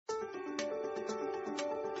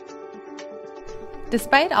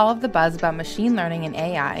Despite all of the buzz about machine learning and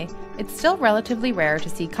AI, it's still relatively rare to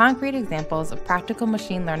see concrete examples of practical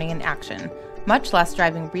machine learning in action, much less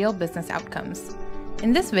driving real business outcomes.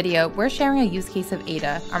 In this video, we're sharing a use case of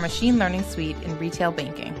Ada, our machine learning suite in retail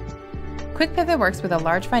banking. QuickPivot works with a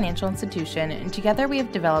large financial institution, and together we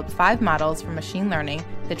have developed 5 models for machine learning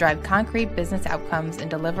that drive concrete business outcomes and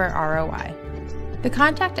deliver ROI. The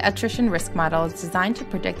contact attrition risk model is designed to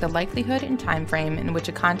predict the likelihood and time frame in which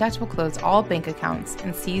a contact will close all bank accounts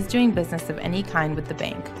and cease doing business of any kind with the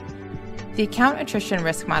bank. The account attrition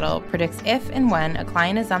risk model predicts if and when a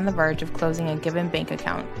client is on the verge of closing a given bank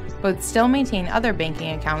account, but would still maintain other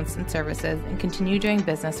banking accounts and services and continue doing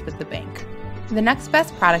business with the bank. The next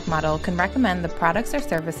best product model can recommend the products or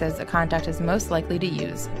services a contact is most likely to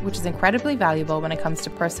use, which is incredibly valuable when it comes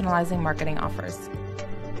to personalizing marketing offers.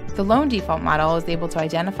 The loan default model is able to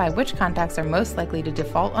identify which contacts are most likely to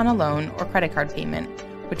default on a loan or credit card payment,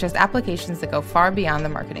 which has applications that go far beyond the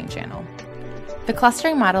marketing channel. The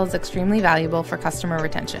clustering model is extremely valuable for customer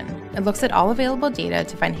retention. It looks at all available data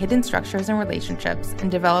to find hidden structures and relationships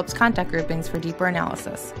and develops contact groupings for deeper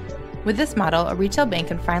analysis. With this model, a retail bank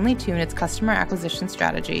can finely tune its customer acquisition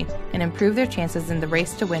strategy and improve their chances in the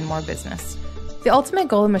race to win more business. The ultimate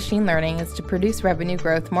goal of machine learning is to produce revenue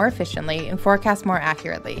growth more efficiently and forecast more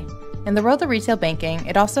accurately. In the world of retail banking,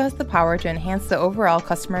 it also has the power to enhance the overall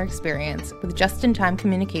customer experience with just-in-time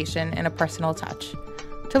communication and a personal touch.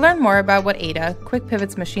 To learn more about what Ada,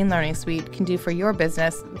 QuickPivot's machine learning suite, can do for your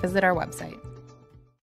business, visit our website.